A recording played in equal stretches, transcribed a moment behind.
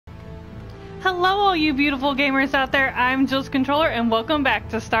Hello all you beautiful gamers out there, I'm Jules Controller and welcome back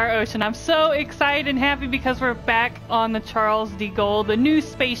to Star Ocean. I'm so excited and happy because we're back on the Charles de Gaulle, the new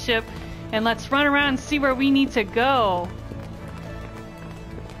spaceship, and let's run around and see where we need to go.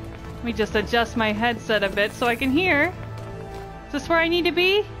 Let me just adjust my headset a bit so I can hear. Is this where I need to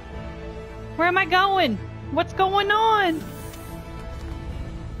be? Where am I going? What's going on?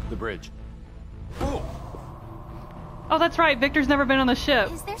 The bridge. Oh, that's right, Victor's never been on the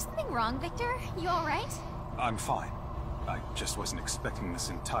ship. Is there something wrong, Victor? You alright? I'm fine. I just wasn't expecting this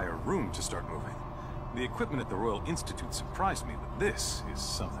entire room to start moving. The equipment at the Royal Institute surprised me, but this is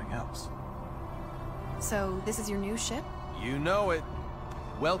something else. So, this is your new ship? You know it.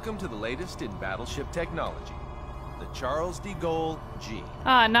 Welcome to the latest in battleship technology. The Charles de Gaulle G.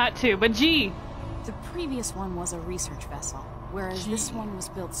 Ah, not two, but G. The previous one was a research vessel, whereas this one was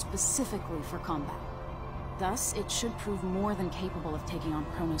built specifically for combat. Thus, it should prove more than capable of taking on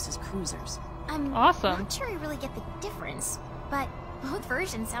Kronos' cruisers. I'm awesome. not sure I really get the difference, but both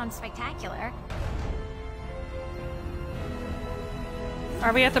versions sound spectacular.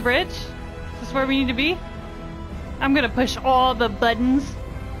 Are we at the bridge? Is this where we need to be? I'm gonna push all the buttons.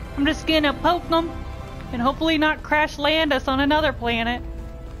 I'm just gonna poke them and hopefully not crash land us on another planet.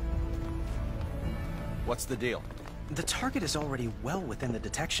 What's the deal? The target is already well within the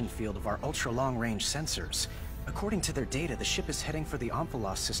detection field of our ultra-long-range sensors. According to their data, the ship is heading for the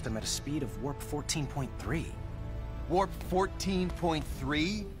Omphalos system at a speed of warp 14.3. Warp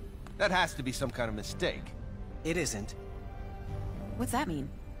 14.3? That has to be some kind of mistake. It isn't. What's that mean?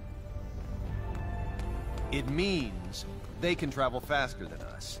 It means they can travel faster than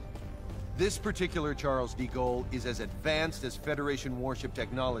us. This particular Charles de Gaulle is as advanced as Federation warship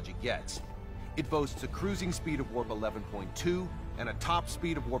technology gets. It boasts a cruising speed of warp 11.2 and a top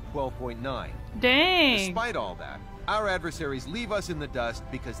speed of warp 12.9. Dang! Despite all that, our adversaries leave us in the dust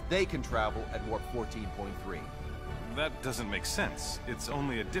because they can travel at warp 14.3. That doesn't make sense. It's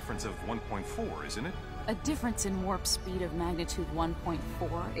only a difference of 1.4, isn't it? A difference in warp speed of magnitude 1.4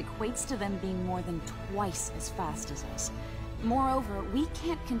 equates to them being more than twice as fast as us. Moreover, we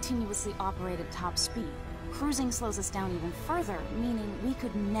can't continuously operate at top speed. Cruising slows us down even further, meaning we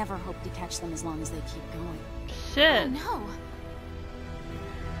could never hope to catch them as long as they keep going. Shit. Oh no!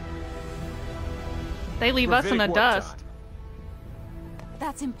 They leave us in the Gravitic warp dust. time.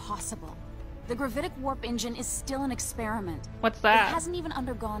 That's impossible. The gravitic warp engine is still an experiment. What's It that? hasn't even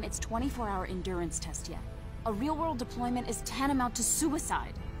undergone its 24-hour endurance test yet. A real-world deployment is tantamount to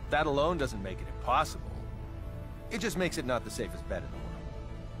suicide. That alone doesn't make it impossible. It just makes it not the safest bet in the world.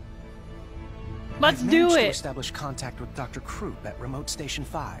 Let's I've do managed to it. establish contact with Dr. Krupp at Remote Station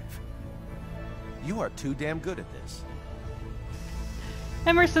 5. You are too damn good at this.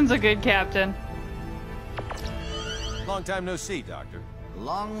 Emerson's a good captain. Long time no see, Doctor.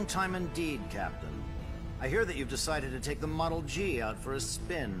 Long time indeed, Captain. I hear that you've decided to take the Model G out for a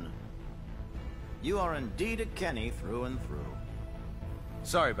spin. You are indeed a Kenny through and through.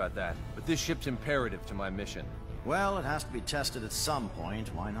 Sorry about that, but this ship's imperative to my mission. Well, it has to be tested at some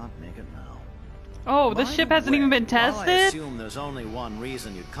point. Why not make it now? Oh, this By ship the hasn't even way, been while I tested? assume there's only one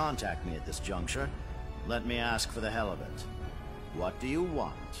reason you'd contact me at this juncture, let me ask for the hell of it. What do you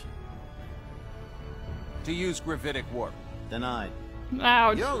want? To use gravitic warp. Denied.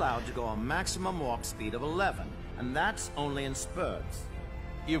 Ouch. You're allowed to go a maximum warp speed of 11, and that's only in spurts.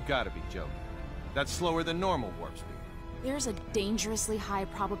 You've got to be joking. That's slower than normal warp speed. There's a dangerously high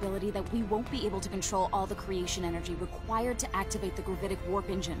probability that we won't be able to control all the creation energy required to activate the gravitic warp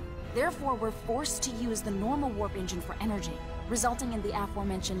engine. Therefore, we're forced to use the normal warp engine for energy, resulting in the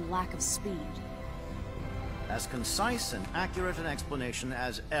aforementioned lack of speed. As concise and accurate an explanation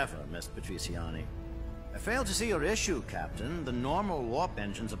as ever, Miss Patriciani. I fail to see your issue, Captain. The normal warp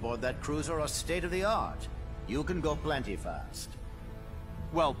engines aboard that cruiser are state-of-the-art. You can go plenty fast.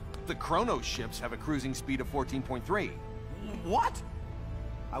 Well, the Kronos ships have a cruising speed of 14.3. What?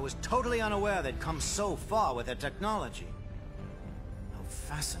 I was totally unaware they'd come so far with their technology. How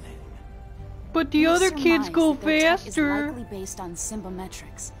fascinating. But the We other kids surmise go that their tech is faster. likely based on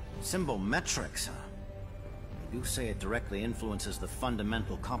symbometrics. Symbometrics, huh? They do say it directly influences the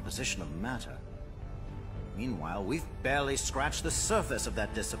fundamental composition of matter. Meanwhile, we've barely scratched the surface of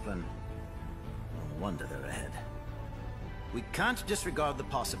that discipline. No wonder they're ahead. We can't disregard the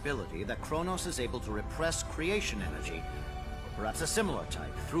possibility that Kronos is able to repress creation energy, or perhaps a similar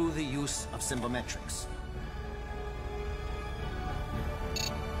type, through the use of symbometrics.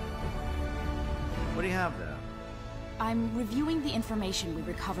 What do you have there? I'm reviewing the information we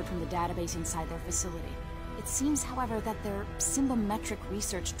recovered from the database inside their facility. It seems, however, that their symbometric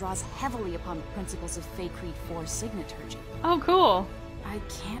research draws heavily upon the principles of Fey Creed 4 signeturgy. Oh, cool. I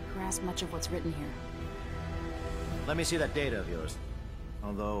can't grasp much of what's written here. Let me see that data of yours.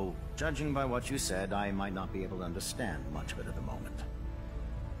 Although, judging by what you said, I might not be able to understand much of it at the moment.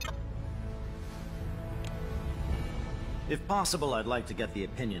 If possible, I'd like to get the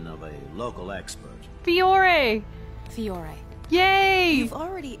opinion of a local expert. Fiore! Fiore. Yay! You've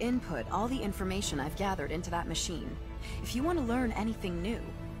already input all the information I've gathered into that machine. If you want to learn anything new,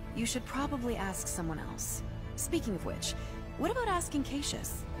 you should probably ask someone else. Speaking of which, what about asking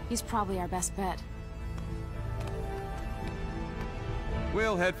Cassius? He's probably our best bet.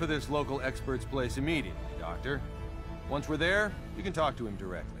 We'll head for this local expert's place immediately, Doctor. Once we're there, you can talk to him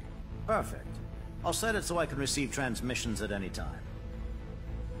directly. Perfect. I'll set it so I can receive transmissions at any time.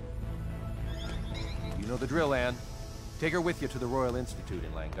 You know the drill, Anne. Take her with you to the Royal Institute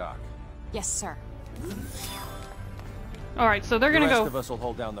in Languedoc. Yes, sir. Alright, so they're gonna The rest go... of us will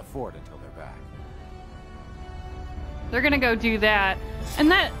hold down the fort until they're back. They're gonna go do that.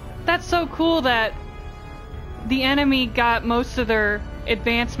 And that's so cool that the enemy got most of their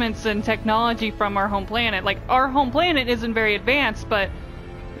advancements in technology from our home planet. Like, our home planet isn't very advanced, but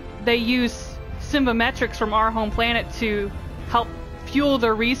they use symbometrics from our home planet to help fuel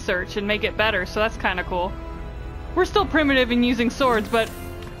their research and make it better, so that's kind of cool. We're still primitive in using swords, but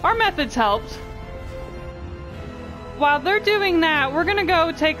our methods helped. While they're doing that, we're gonna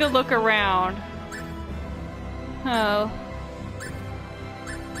go take a look around. Oh.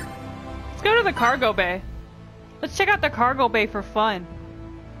 Let's go to the cargo bay. Let's check out the cargo bay for fun.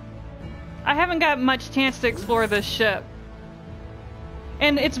 I haven't got much chance to explore this ship.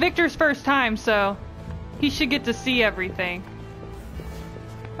 And it's Victor's first time, so he should get to see everything.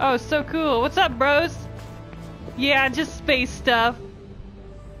 Oh, so cool. What's up, bros? Yeah, just space stuff.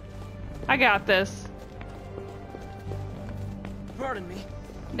 I got this. Pardon me.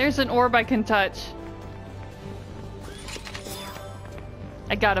 There's an orb I can touch.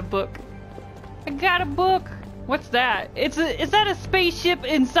 I got a book. I got a book. What's that? Is that a spaceship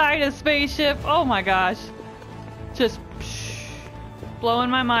inside a spaceship? Oh my gosh. Just blowing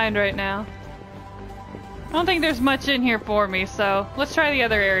my mind right now. I don't think there's much in here for me, so let's try the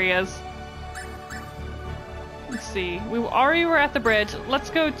other areas. Let's see. We already were at the bridge. Let's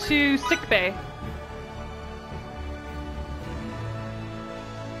go to sick bay.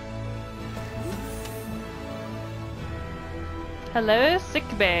 Hello, sick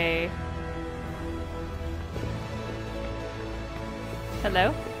bay.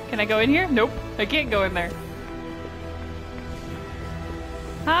 Hello? Can I go in here? Nope, I can't go in there.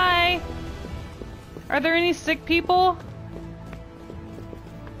 Hi! Are there any sick people?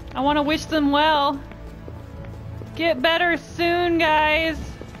 I want to wish them well. Get better soon, guys.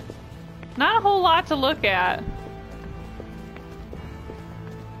 Not a whole lot to look at.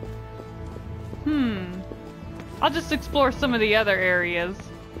 I'll just explore some of the other areas.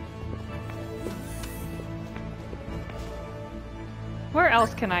 Where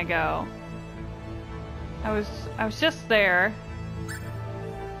else can I go? I was just there.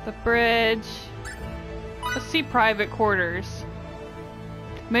 The bridge. Let's see private quarters.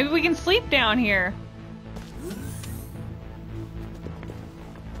 Maybe we can sleep down here.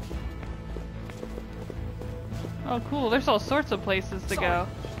 Oh cool, there's all sorts of places to go.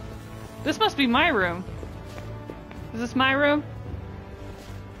 This must be my room. Is this my room?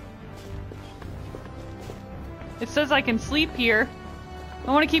 It says I can sleep here.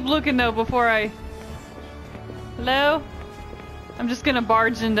 I want to keep looking though before I... Hello? I'm just gonna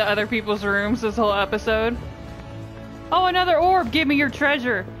barge into other people's rooms this whole episode. Oh, another orb! Give me your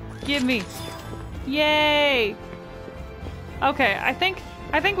treasure! Give me! Yay! Okay, I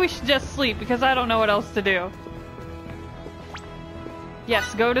think we should just sleep because I don't know what else to do.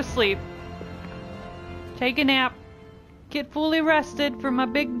 Yes, go to sleep. Take a nap. Get fully rested for my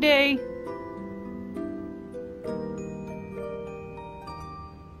big day.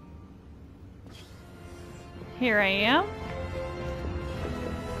 Here I am.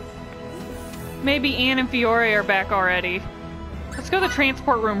 Maybe Anne and Fiore are back already. Let's go to the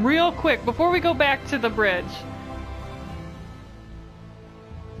transport room real quick before we go back to the bridge.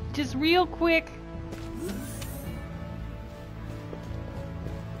 Just real quick.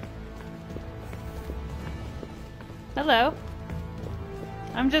 Hello.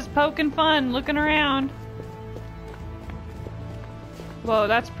 I'm just poking fun, looking around. Whoa,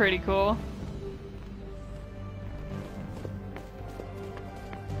 that's pretty cool.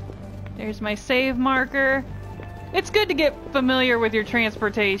 There's my save marker. It's good to get familiar with your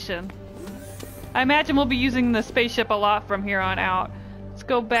transportation. I imagine we'll be using the spaceship a lot from here on out. Let's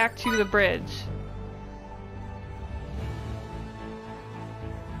go back to the bridge.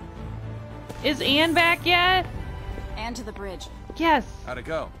 Is Anne back yet? And to the bridge. Yes! How'd it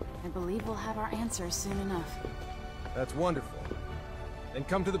go? I believe we'll have our answers soon enough. That's wonderful. Then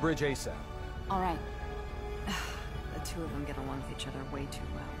come to the bridge ASAP. All right. The two of them get along with each other way too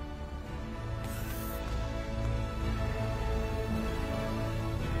well.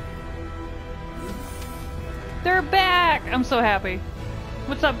 They're back! I'm so happy.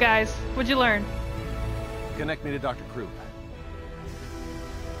 What's up, guys? What'd you learn? Connect me to Dr. Krupp.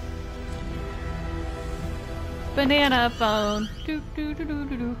 Banana phone. Doo doo doo doo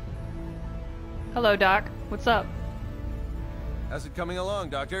doo doo. Hello, Doc. What's up? How's it coming along,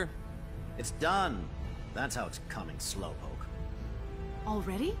 Doctor? It's done. That's how it's coming, slowpoke.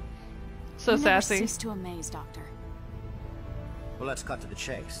 Already? So You never sassy. cease to amaze, Doctor. Well, let's cut to the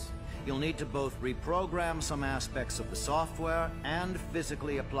chase. You'll need to both reprogram some aspects of the software and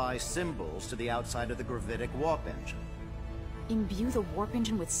physically apply symbols to the outside of the gravitic warp engine. Imbue the warp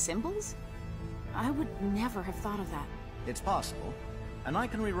engine with symbols? I would never have thought of that. It's possible, and I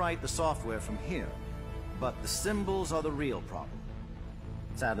can rewrite the software from here, but the symbols are the real problem.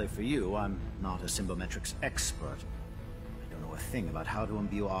 Sadly for you, I'm not a symbometrics expert. I don't know a thing about how to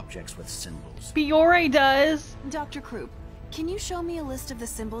imbue objects with symbols. Fiore does! Dr. Krupp, can you show me a list of the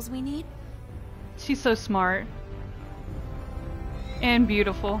symbols we need? She's so smart. And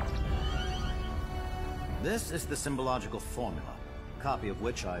beautiful. This is the symbological formula, a copy of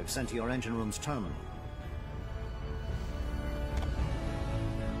which I've sent to your engine room's terminal.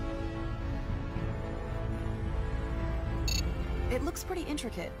 It looks pretty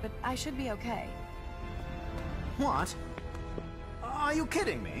intricate, but I should be okay. What? Are you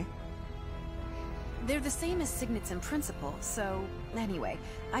kidding me? They're the same as signets in principle, so... Anyway,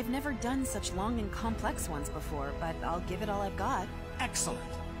 I've never done such long and complex ones before, but I'll give it all I've got. Excellent.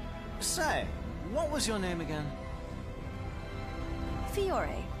 Say, what was your name again?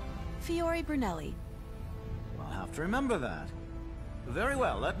 Fiore. Fiore Brunelli. I'll have to remember that. Very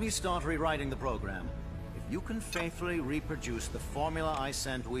well, let me start rewriting the program. If you can faithfully reproduce the formula I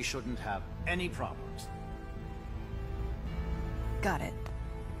sent, we shouldn't have any problems. Got it.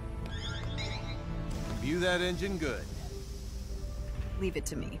 View that engine good. Leave it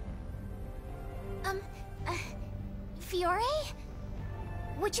to me. Fiore?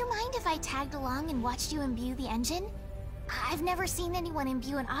 Would you mind if I tagged along and watched you imbue the engine? I've never seen anyone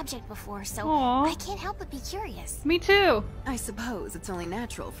imbue an object before, so Aww. I can't help but be curious. Me too! I suppose it's only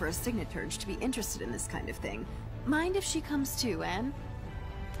natural for a signeturge to be interested in this kind of thing. Mind if she comes too, Anne?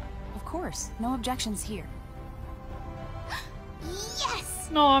 Of course. No objections here. Yes!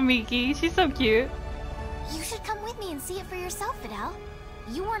 Aw, Miki. She's so cute. You should come with me and see it for yourself, Fidel.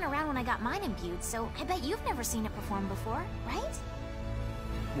 You weren't around when I got mine imbued, so I bet you've never seen it perform before, right?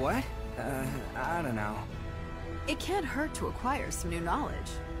 What? I don't know. It can't hurt to acquire some new knowledge.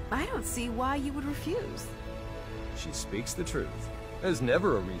 I don't see why you would refuse. She speaks the truth. There's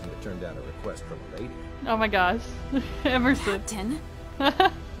never a reason to turn down a request from a lady. Oh my gosh. Emerson. Captain?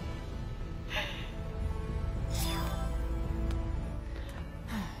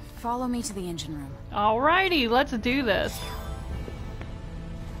 Follow me to the engine room. Alrighty, let's do this.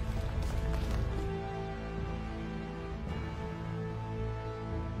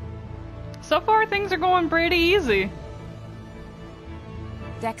 So far, things are going pretty easy.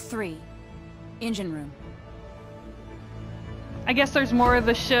 Deck 3. Engine room. I guess there's more of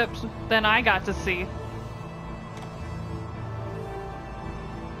the ships than I got to see.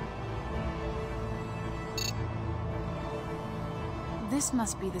 This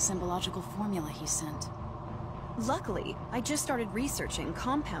must be the symbological formula he sent. Luckily, I just started researching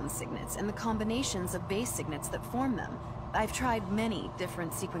compound signets and the combinations of base signets that form them. I've tried many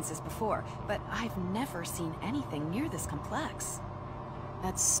different sequences before, but I've never seen anything near this complex.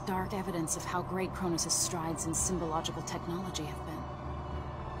 That's stark evidence of how great Cronus' strides in symbological technology have been.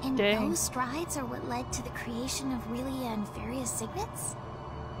 And Dang. those strides are what led to the creation of really nefarious signets?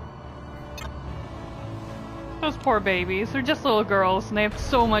 Those poor babies. They're just little girls, and they have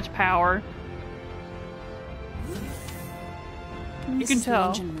so much power. You This can is the tell.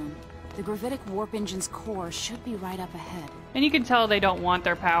 engine room. The gravitic warp engine's core should be right up ahead. And you can tell they don't want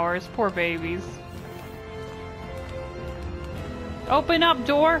their powers. Poor babies. Open up,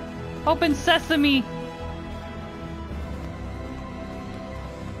 door! Open sesame!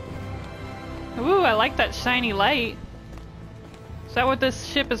 Ooh, I like that shiny light. Is that what this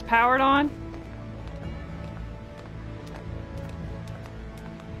ship is powered on?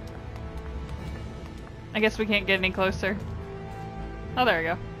 I guess we can't get any closer. Oh, there we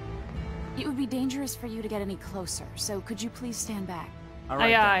go. It would be dangerous for you to get any closer, so could you please stand back? All Aye, right,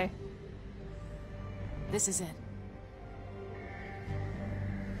 then. aye. This is it.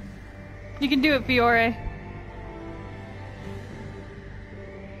 You can do it, Fiore.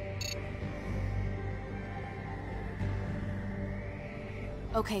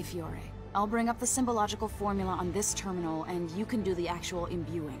 Okay, Fiore. I'll bring up the symbological formula on this terminal, and you can do the actual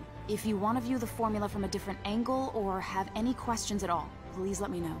imbuing. If you want to view the formula from a different angle, or have any questions at all, please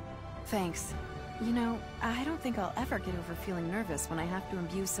let me know. Thanks. You know, I don't think I'll ever get over feeling nervous when I have to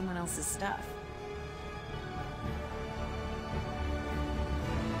imbue someone else's stuff.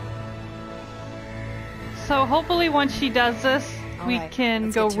 So hopefully once she does this, we Alright, can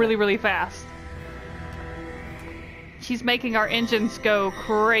let's go get to really, it. really fast. She's making our engines go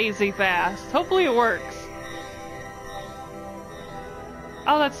crazy fast. Hopefully it works.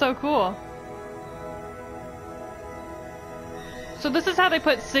 Oh, that's so cool. So this is how they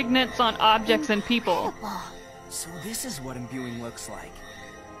put signets on objects and people. So this is what imbuing looks like.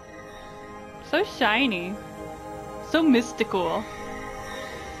 So shiny. So mystical.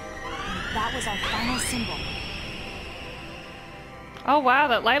 That was our final symbol. Oh wow,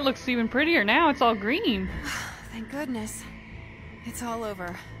 that light looks even prettier now. It's all green. Thank goodness. It's all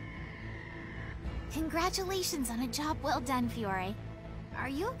over. Congratulations on a job well done, Fiore. Are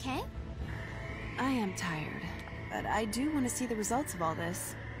you okay? I am tired, but I do want to see the results of all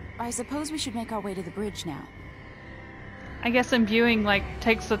this. I suppose we should make our way to the bridge now. I guess imbuing, like,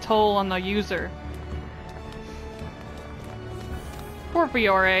 takes a toll on the user. Poor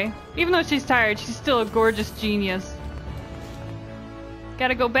Fiore. Even though she's tired, she's still a gorgeous genius.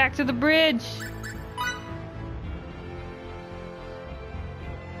 Gotta go back to the bridge.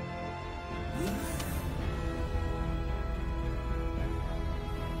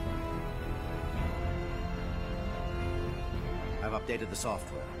 I've updated the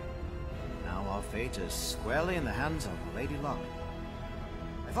software. Now our fate is squarely in the hands of Lady Luck.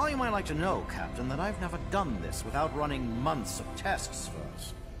 I thought you might like to know, Captain, that I've never done this without running months of tests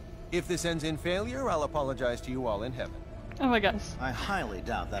first. If this ends in failure, I'll apologize to you all in heaven. Oh my gosh. I highly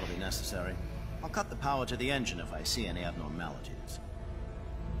doubt that'll be necessary. I'll cut the power to the engine if I see any abnormalities.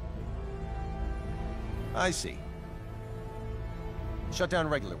 I see. Shut down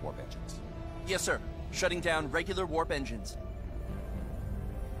regular warp engines. Yes, sir. Shutting down regular warp engines.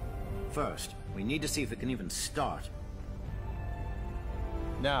 First, we need to see if it can even start.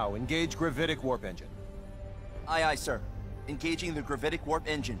 Now, engage gravitic warp engine. Aye, aye, sir. Engaging the gravitic warp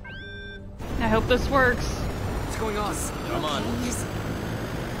engine. I hope this works. What's going on? Come on.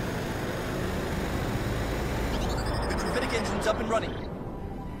 The gravitic engine's up and running.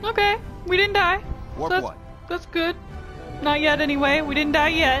 Okay, we didn't die. Warp So what? that's good. Not yet anyway. We didn't die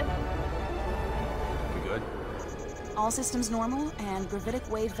yet. We good? All systems normal, and gravitic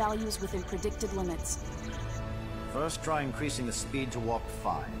wave values within predicted limits. First, try increasing the speed to warp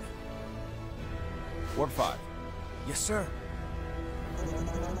 5. Warp 5. Yes, sir.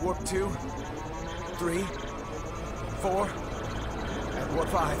 Warp 2, 3, 4, and warp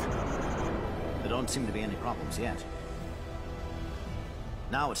 5. There don't seem to be any problems yet.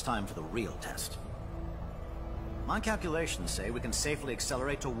 Now it's time for the real test. My calculations say we can safely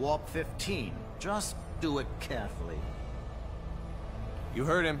accelerate to warp 15. Just do it carefully. You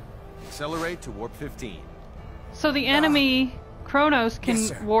heard him. Accelerate to warp 15. So the enemy Kronos can Yes,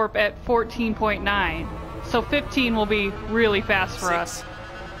 sir. warp at 14.9. So 15 will be really fast for us.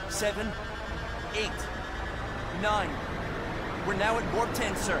 6, 7, 8, 9. We're now at warp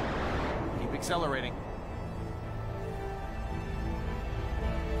 10, sir. Keep accelerating.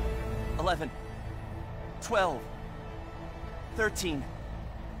 11, 12, 13,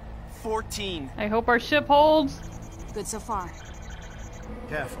 14. I hope our ship holds. Good so far.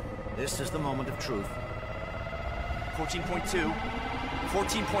 Careful. This is the moment of truth. 14.2,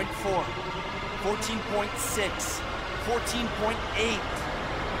 14.4, 14.6,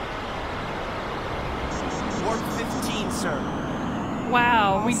 14.8. Warp 15, sir.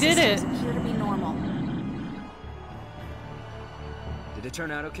 Wow, All we did it. systems appear to be normal. Did it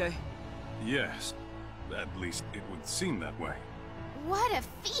turn out okay? Yes. At least it would seem that way. What a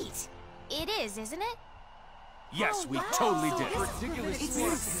feat! It is, isn't it? Yes, Oh, we wow. totally did. It's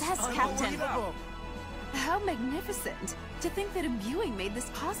success, Captain. How magnificent! To think that imbuing made this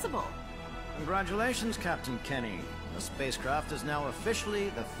possible. Congratulations, Captain Kenny. The spacecraft is now officially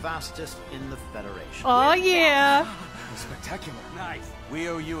the fastest in the Federation. Oh yeah. Spectacular. Nice. We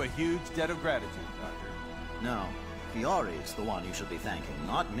owe you a huge debt of gratitude, Doctor. No, Fiore is the one you should be thanking,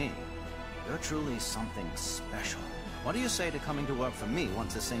 not me. You're truly something special. What do you say to coming to work for me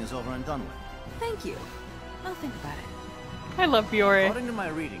once this thing is over and done with? Thank you. I'll think about it. I love Fiore. According to my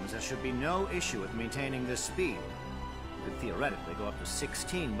readings, there should be no issue with maintaining this speed. You could theoretically go up to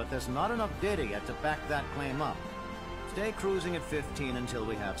 16, but there's not enough data yet to back that claim up. Stay cruising at 15 until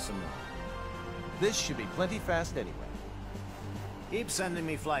we have some more. This should be plenty fast anyway. Keep sending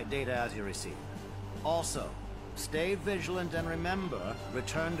me flight data as you receive. Also, Stay vigilant and remember,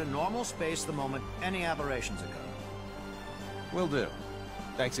 return to normal space the moment any aberrations occur. Will do.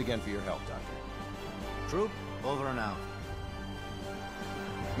 Thanks again for your help, Doctor. Troop, over and out.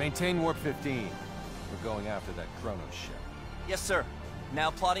 Maintain warp 15. We're going after that Chronos ship. Yes, sir.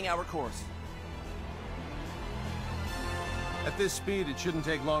 Now plotting our course. At this speed, it shouldn't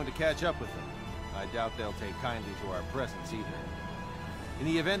take long to catch up with them. I doubt they'll take kindly to our presence either. In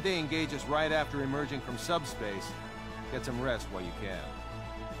the event they engage us right after emerging from subspace, get some rest while you can.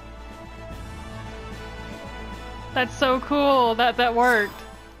 That's so cool that worked.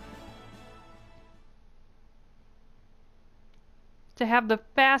 To have the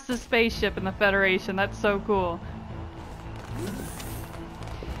fastest spaceship in the Federation, that's so cool.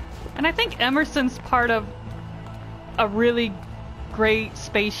 And I think Emerson's part of a really great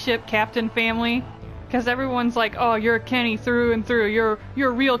spaceship captain family, because everyone's like, oh, you're a Kenny through and through, you're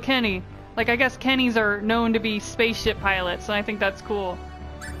a real Kenny. Like, I guess Kennys are known to be spaceship pilots, and I think that's cool.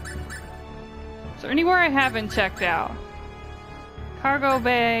 Is there anywhere I haven't checked out? Cargo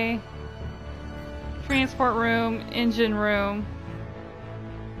bay, transport room, engine room,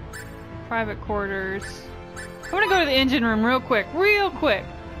 private quarters. I want to go to the engine room real quick,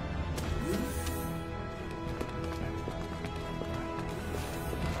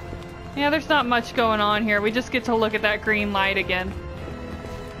 Yeah, there's not much going on here. We just get to look at that green light again.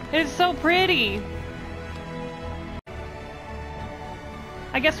 It's so pretty.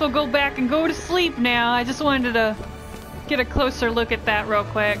 I guess we'll go back and go to sleep now. I just wanted to get a closer look at that real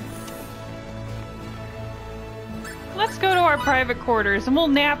quick. Let's go to our private quarters and we'll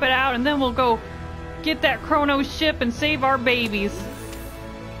nap it out and then we'll go get that Chronos ship and save our babies.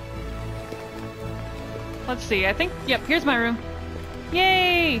 Let's see, I think, yep, here's my room.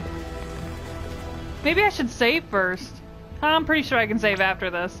 Yay! Maybe I should save first. I'm pretty sure I can save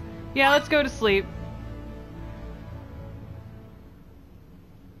after this. Yeah, let's go to sleep.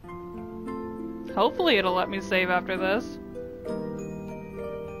 Hopefully it'll let me save after this.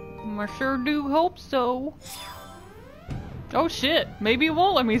 I sure do hope so. Oh shit, maybe it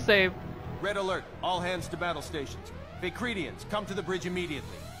won't let me save. Red alert, all hands to battle stations. Vacredians, come to the bridge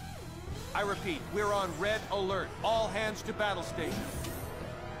immediately. I repeat, we're on red alert, all hands to battle stations.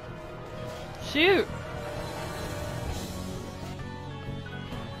 Shoot.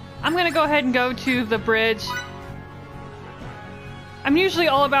 I'm gonna go ahead and go to the bridge. I'm usually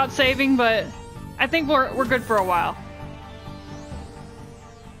all about saving, but I think we're good for a while.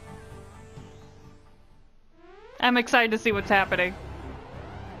 I'm excited to see what's happening.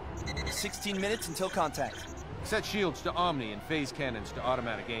 16 minutes until contact. Set shields to Omni and phase cannons to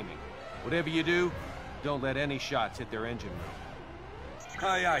automatic aiming. Whatever you do, don't let any shots hit their engine room.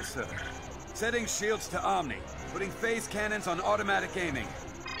 Aye, aye, sir. Setting shields to Omni. Putting phase cannons on automatic aiming.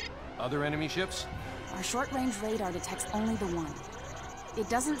 Other enemy ships? Our short-range radar detects only the one. It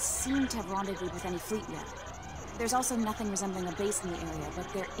doesn't seem to have rendezvoused with any fleet yet. There's also nothing resembling a base in the area,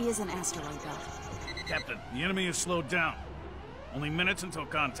 but there is an asteroid belt. Captain, the enemy is slowed down. Only minutes until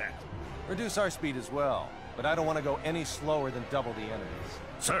contact. Reduce our speed as well, but I don't want to go any slower than double the enemies.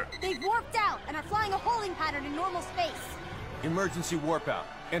 Sir. They've warped out and are flying a holding pattern in normal space. Emergency warp out.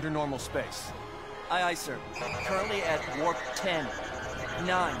 Enter normal space. Aye, aye, sir. Currently at warp 10,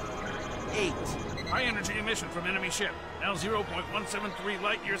 9, 8. High energy emission from enemy ship. Now 0.173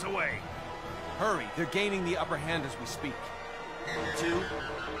 light years away. Hurry, they're gaining the upper hand as we speak. 2,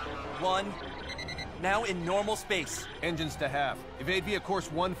 1. Now in normal space. Engines to half. Evade via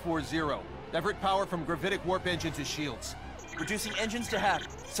course 140. Divert power from gravitic warp engine to shields. Reducing engines to half.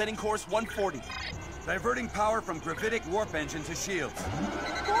 Setting course 140. Diverting power from gravitic warp engine to shields.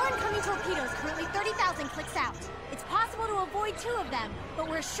 4 incoming torpedoes, currently 30,000 clicks out. It's possible to avoid 2 of them, but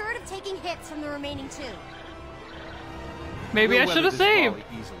we're assured of taking hits from the remaining 2. Maybe I should have saved.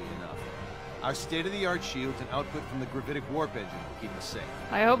 Easily enough. Our state-of-the-art shields and output from the gravitic warp engine will keep us safe.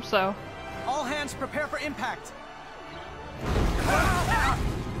 I hope so. All hands prepare for impact.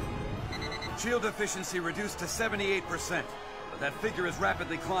 Shield efficiency reduced to 78%, but that figure is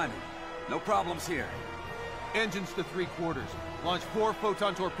rapidly climbing. No problems here. Engines to 3/4. Launch 4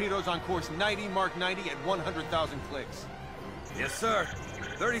 photon torpedoes on course 90 Mark 90 at 100,000 clicks. Yes, sir.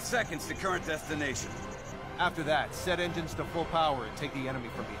 30 seconds to current destination. After that, set engines to full power and take the enemy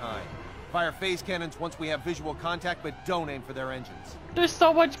from behind. Fire phase cannons once we have visual contact, but don't aim for their engines. There's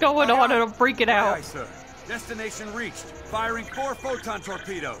so much going on and I'm freaking out. Aye, sir. Destination reached. Firing 4 photon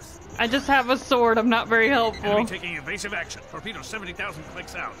torpedoes. I just have a sword. I'm not very helpful. Enemy taking evasive action. Torpedo 70,000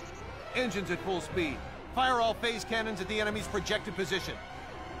 clicks out. Engines at full speed. Fire all phase cannons at the enemy's projected position.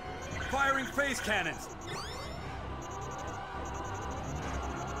 Firing phase cannons.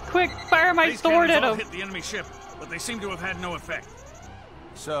 Quick, fire my Base sword cannons at all him. hit the enemy ship, but they seem to have had no effect.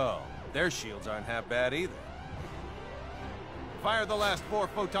 So, their shields aren't half bad either. Fire the last 4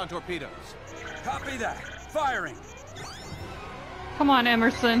 photon torpedoes. Copy that. Firing. Come on,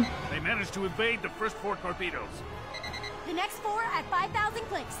 Emerson. They managed to evade the first 4 torpedoes. The next 4 at 5,000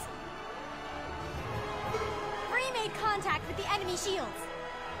 clicks. 3 made contact with the enemy shields.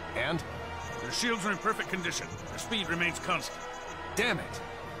 And? Their shields are in perfect condition. Their speed remains constant. Damn it!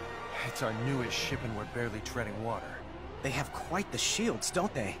 It's our newest ship and we're barely treading water. They have quite the shields,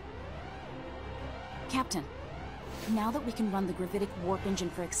 don't they? Captain, now that we can run the gravitic warp engine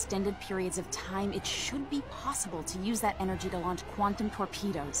for extended periods of time, it should be possible to use that energy to launch quantum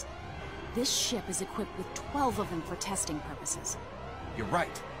torpedoes. This ship is equipped with 12 of them for testing purposes. You're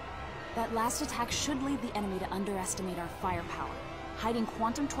right. That last attack should lead the enemy to underestimate our firepower. Hiding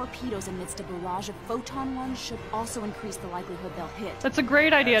quantum torpedoes amidst a barrage of photon ones should also increase the likelihood they'll hit. That's a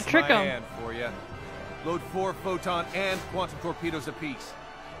great idea. That's Trick my them. hand for you. Load 4 photon and quantum torpedoes apiece.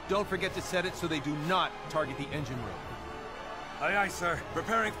 Don't forget to set it so they do not target the engine room. Aye, aye, sir.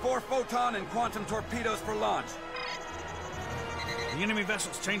 Preparing 4 photon and quantum torpedoes for launch. The enemy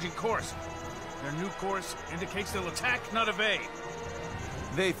vessel's changing course. Their new course indicates they'll attack, not evade.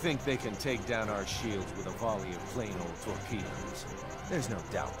 They think they can take down our shields with a volley of plain old torpedoes. There's no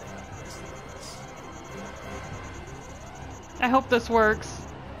doubt they underestimate us. I hope this works.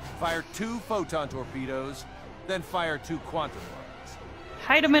 Fire 2 photon torpedoes, then fire 2 quantum ones.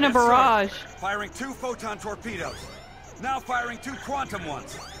 Hide them in a Yes, sir. barrage. Firing 2 photon torpedoes. Now firing 2 quantum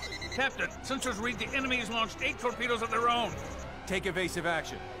ones. Captain, sensors read the enemy has launched 8 torpedoes of their own. Take evasive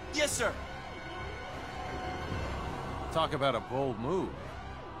action. Yes, sir. Talk about a bold move.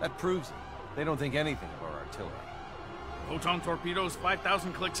 That proves it. They don't think anything of our artillery. Photon torpedoes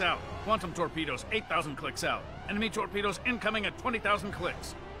 5,000 clicks out. Quantum torpedoes 8,000 clicks out. Enemy torpedoes incoming at 20,000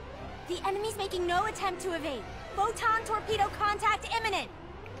 clicks. The enemy's making no attempt to evade. Photon torpedo contact imminent.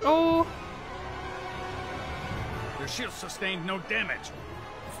 Oh, Their shields sustained no damage.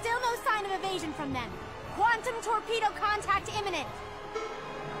 Still no sign of evasion from them. Quantum torpedo contact imminent.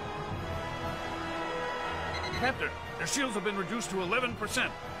 Captain, their shields have been reduced to 11%.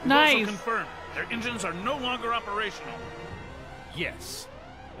 We've Nice. also confirmed their engines are no longer operational. Yes.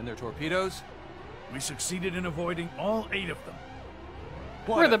 And their torpedoes? We succeeded in avoiding all 8 of them.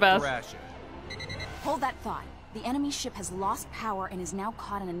 What We're the a best. thrashing. Hold that thought. The enemy ship has lost power and is now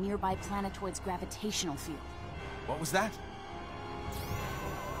caught in a nearby planetoid's gravitational field. What was that?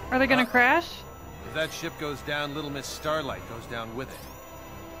 are they gonna crash? If that ship goes down, Little Miss Starlight goes down with it.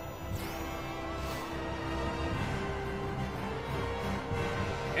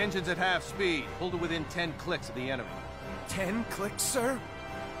 Engines at half speed. Pull to within 10 clicks of the enemy. 10 clicks, sir?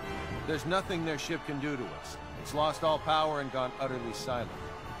 There's nothing their ship can do to us. It's lost all power and gone utterly silent.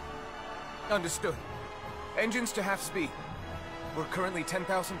 Understood. Engines to half speed. We're currently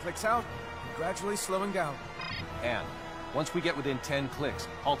 10,000 clicks out, and gradually slowing down. And once we get within 10 clicks,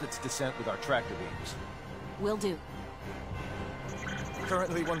 halt its descent with our tractor beams. Will do.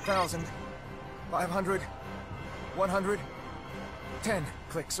 Currently 1,000, 500, 100, 10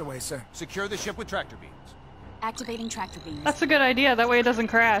 clicks away, sir. Secure the ship with tractor beams. Activating tractor beams. That's a good idea. That way it doesn't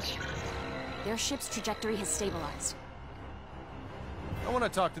crash. Their ship's trajectory has stabilized. I want to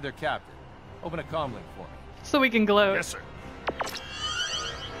talk to their captain. Open a comm link for me. So we can gloat. Yes, sir.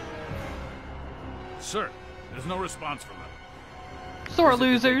 Sir, there's no response from them. Sore Is it that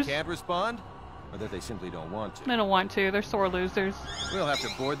losers. They can't respond, or that they simply don't want to. They don't want to. They're sore losers. We'll have to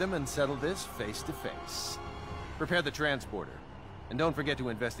board them and settle this face to face. Prepare the transporter, and don't forget to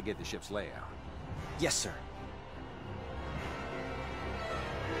investigate the ship's layout. Yes, sir.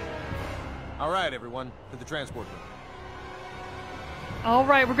 All right, everyone, to the transport room. All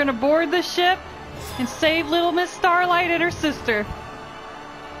right, we're gonna board the ship and save Little Miss Starlight and her sister.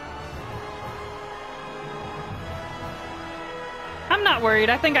 I'm not worried.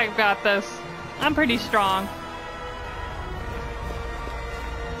 I think I've got this. I'm pretty strong.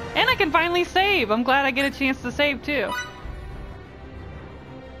 And I can finally save. I'm glad I get a chance to save too.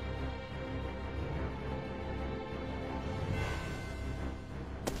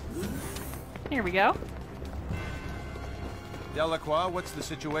 Here we go. Delacroix, what's the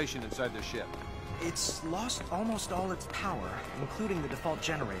situation inside the ship? It's lost almost all its power, including the default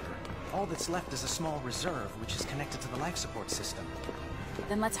generator. All that's left is a small reserve, which is connected to the life support system.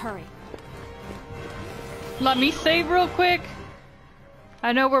 Then let's hurry. Let me save real quick.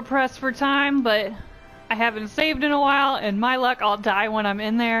 I know we're pressed for time, but I haven't saved in a while, and my luck, I'll die when I'm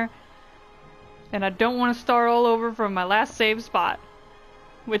in there. And I don't want to start all over from my last save spot,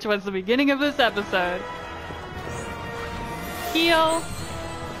 which was the beginning of this episode. Heal.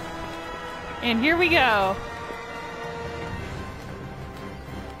 And here we go.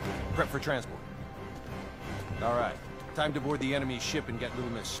 Prep for transport. Alright, time to board the enemy ship and get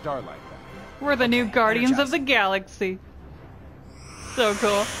Little Miss Starlight back. We're the new Guardians of the Galaxy. So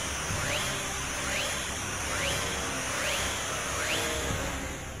cool.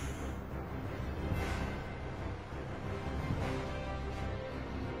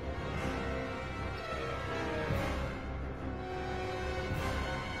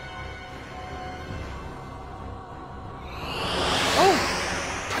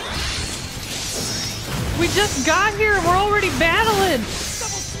 We just got here and we're already battling!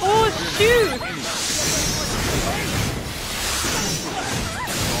 Oh shoot!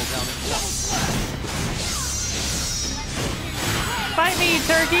 Fight me,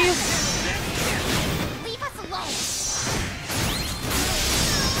 turkeys! Leave us alone!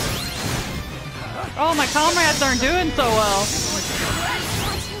 Oh, my comrades aren't doing so well.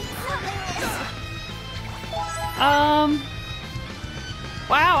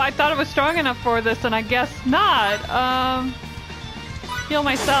 Wow, I thought I was strong enough for this, and I guess not. Heal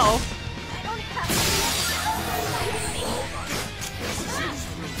myself.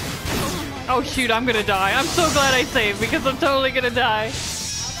 Oh shoot, I'm gonna die. I'm so glad I saved, because I'm totally gonna die.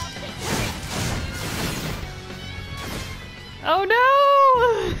 Oh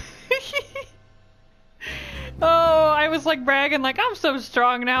no! Oh, I was like bragging like, I'm so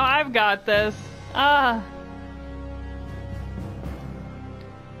strong now, I've got this.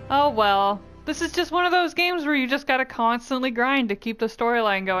 Oh well. This is just one of those games where you just gotta constantly grind to keep the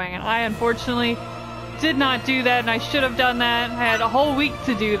storyline going, and I unfortunately did not do that, and I should have done that. I had a whole week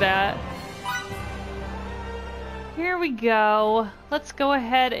to do that. Here we go. Let's go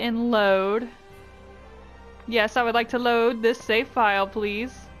ahead and load. Yes, I would like to load this save file,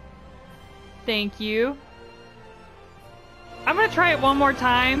 please. Thank you. I'm gonna try it one more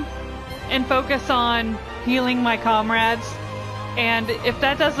time and focus on healing my comrades. And if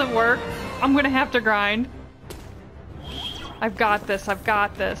that doesn't work, I'm gonna have to grind. I've got this, I've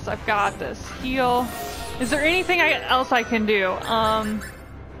got this, I've got this. Heal. Is there anything else I can do? How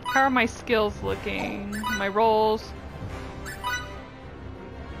are my skills looking? My rolls?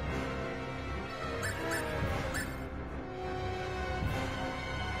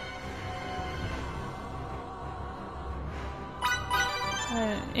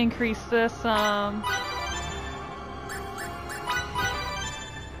 Increase this,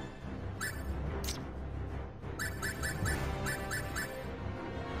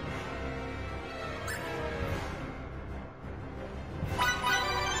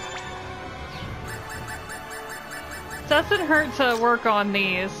 doesn't hurt to work on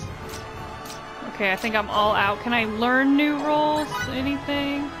these. Okay, I think I'm all out. Can I learn new roles?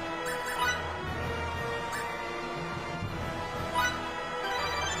 Anything?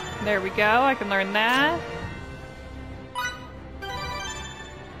 There we go, I can learn that. Let's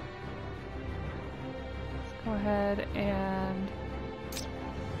go ahead and...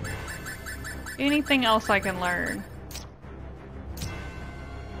 anything else I can learn?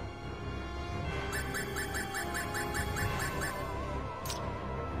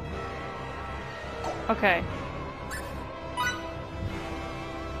 Okay.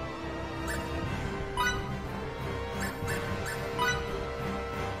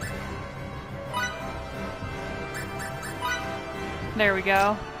 There we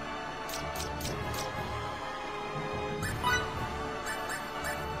go.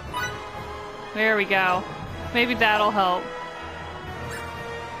 There we go. Maybe that'll help.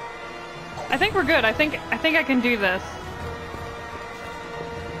 I think we're good. I think I can do this.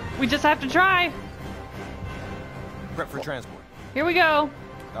 We just have to try. Prep for transport. Here we go.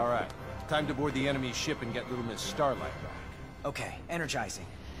 Alright. Time to board the enemy ship and get Little Miss Starlight back. Okay, energizing.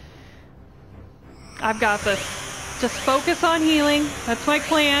 I've got this. Just focus on healing. That's my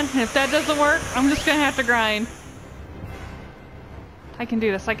plan. And if that doesn't work, I'm just gonna have to grind. I can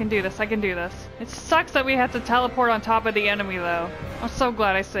do this, I can do this, I can do this. It sucks that we have to teleport on top of the enemy though. I'm so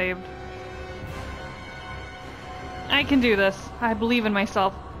glad I saved. I can do this. I believe in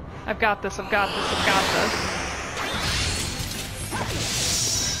myself. I've got this, I've got this, I've got this.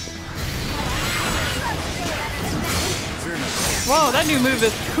 Whoa, that new move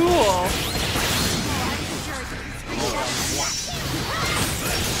is cool.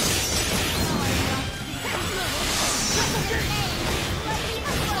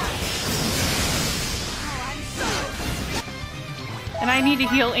 And I need to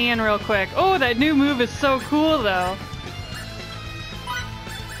heal Anne real quick. Oh, that new move is so cool though.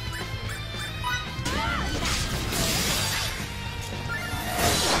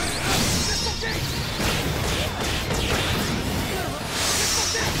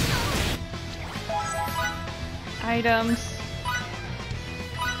 items.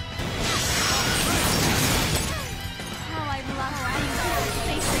 Oh, I love riding the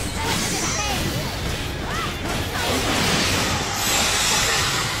space race.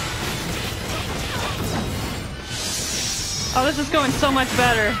 Oh, this is going so much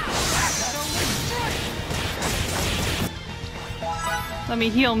better. Let me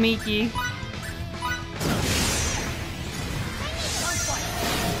heal Miki.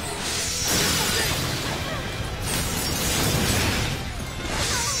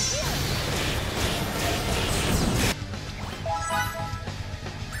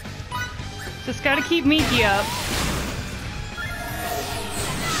 Just gotta keep Miki up.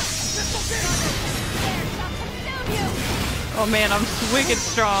 Oh man, I'm wicked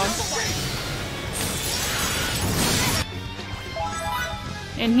strong.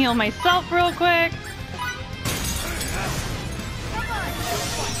 And heal myself real quick.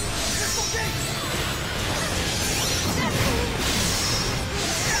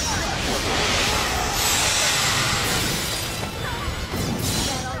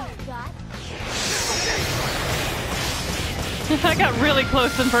 I got really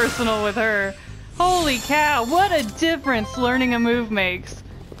close and personal with her. Holy cow, what a difference learning a move makes.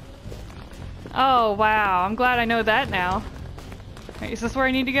 Oh wow, I'm glad I know that now. Okay, is this where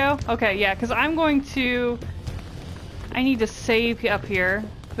I need to go? Okay, yeah, because I need to save up here.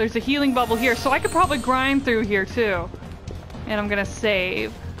 There's a healing bubble here, so I could probably grind through here too. And I'm gonna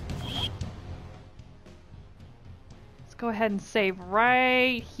save. Let's go ahead and save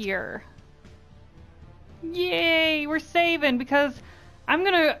right here. Yay, we're saving because I'm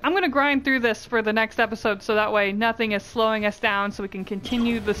gonna grind through this for the next episode so that way nothing is slowing us down so we can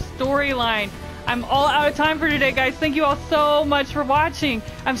continue the storyline. I'm all out of time for today, guys. Thank you all so much for watching.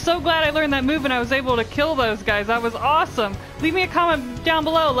 I'm so glad I learned that move and I was able to kill those guys. That was awesome. Leave me a comment down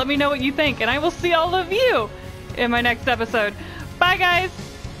below. Let me know what you think, and I will see all of you in my next episode. Bye, guys.